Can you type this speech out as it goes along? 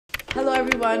Hello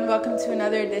everyone, welcome to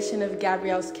another edition of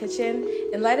Gabrielle's Kitchen.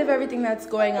 In light of everything that's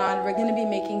going on, we're going to be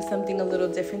making something a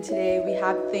little different today. We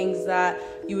have things that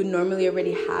you would normally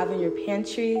already have in your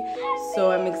pantry,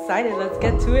 so I'm excited. Let's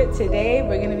get to it. Today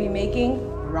we're going to be making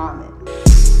ramen.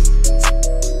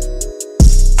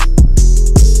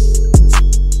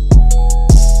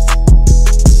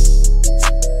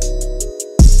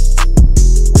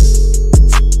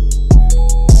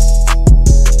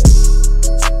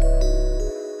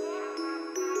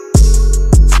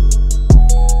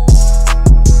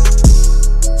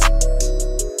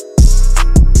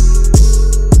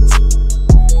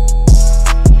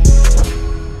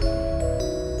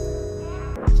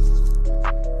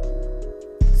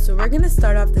 We're gonna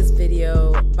start off this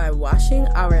video by washing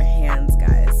our hands,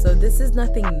 guys. So this is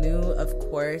nothing new, of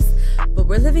course, but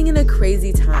we're living in a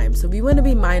crazy time. So we want to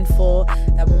be mindful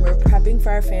that when we're prepping for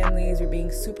our families, we're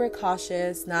being super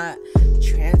cautious, not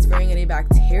transferring any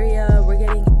bacteria. We're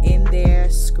getting in there,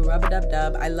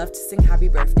 scrub-a-dub-dub. I love to sing happy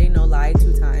birthday, no lie,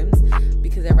 2 times,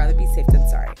 because I'd rather be safe than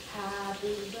sorry.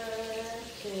 Happy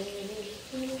birthday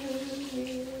to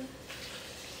you.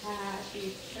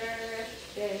 Happy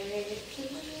birthday to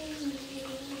you.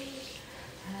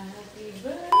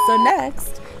 So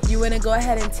next, you want to go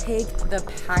ahead and take the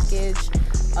package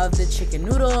of the chicken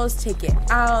noodles, take it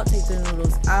out, take the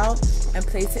noodles out, and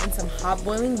place it in some hot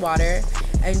boiling water.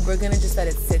 And we're going to just let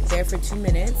it sit there for 2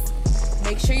 minutes.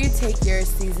 Make sure you take your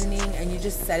seasoning and you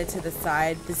just set it to the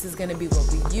side. This is going to be what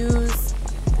we use.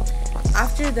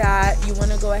 After that, you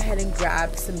want to go ahead and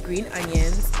grab some green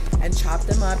onions and chop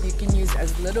them up. You can use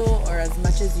as little or as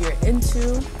much as you're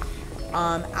into.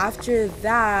 After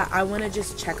that, I want to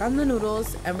just check on the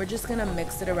noodles and we're just gonna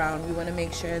mix it around. We want to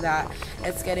make sure that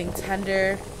it's getting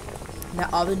tender,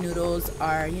 that all the noodles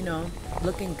are, you know,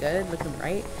 looking good, looking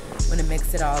right. Want to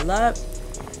mix it all up,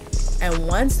 and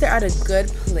once they're at a good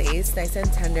place, nice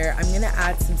and tender, I'm gonna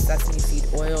add some sesame seed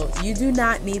oil. You do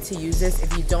not need to use this.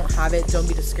 If you don't have it, don't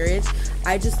be discouraged.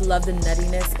 I just love the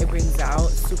nuttiness it brings out,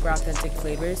 super authentic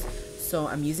flavors, so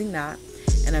I'm using that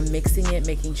and I'm mixing it,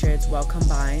 making sure it's well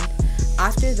combined.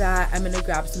 After that, I'm gonna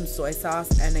grab some soy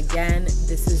sauce, and again,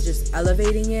 this is just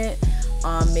elevating it,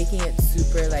 making it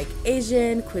super like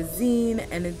Asian cuisine,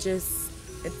 and it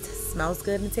smells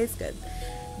good and it tastes good.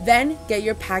 Then get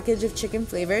your package of chicken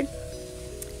flavored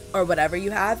or whatever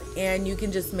you have, and you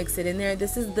can just mix it in there.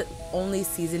 This is the only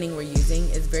seasoning we're using.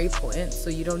 It's very potent, so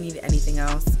you don't need anything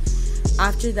else.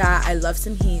 After that, I love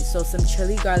some heat, so some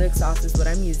chili garlic sauce is what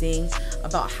I'm using,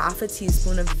 about half a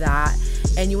teaspoon of that.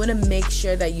 And you want to make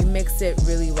sure that you mix it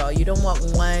really well. You don't want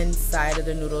one side of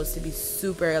the noodles to be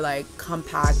super like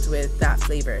compact with that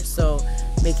flavor, so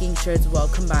making sure it's well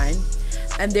combined.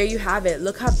 And there you have it.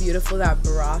 Look how beautiful that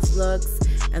broth looks,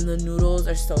 and the noodles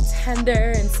are so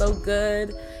tender and so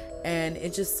good, and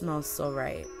it just smells so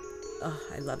right. Oh,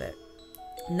 I love it.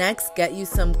 Next, get you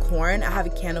some corn. I have a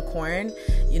can of corn.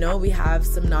 You know, we have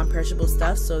some non-perishable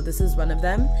stuff, so this is one of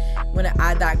them. I'm gonna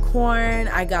add that corn.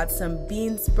 I got some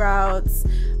bean sprouts.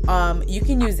 You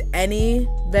can use any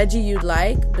veggie you'd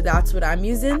like, but that's what I'm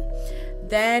using.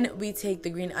 Then we take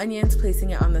the green onions, placing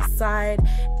it on the side,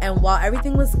 and while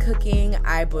everything was cooking,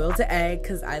 I boiled an egg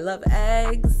because I love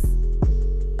eggs.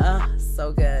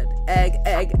 So good. Egg.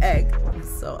 I'm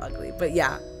so ugly, but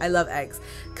yeah, I love eggs.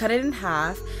 Cut it in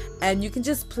half, and you can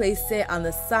just place it on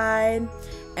the side,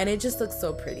 and it just looks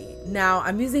so pretty. Now,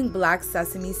 I'm using black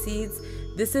sesame seeds.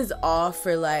 This is all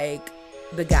for like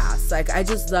the gas. Like, I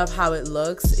just love how it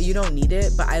looks. You don't need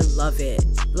it, but I love it.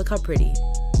 Look how pretty.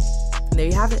 And there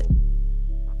you have it.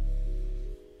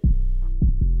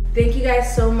 Thank you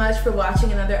guys so much for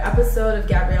watching another episode of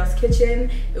Gabrielle's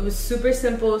Kitchen. It was super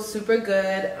simple, super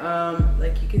good.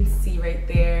 Like you can see right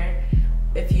there.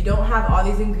 If you don't have all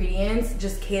these ingredients,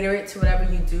 just cater it to whatever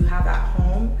you do have at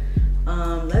home.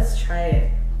 Let's try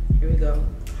it. Here we go.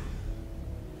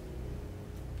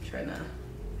 Trying to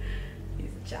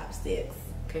use the chopsticks.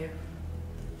 Okay.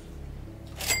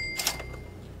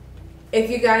 If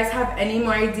you guys have any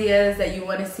more ideas that you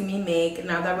want to see me make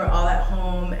now that we're all at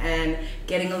home and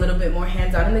getting a little bit more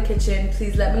hands-on in the kitchen,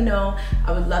 please let me know.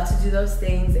 I would love to do those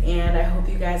things, and I hope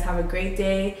you guys have a great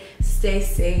day. Stay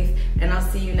safe, and I'll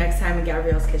see you next time in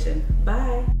Gabrielle's Kitchen.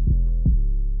 Bye.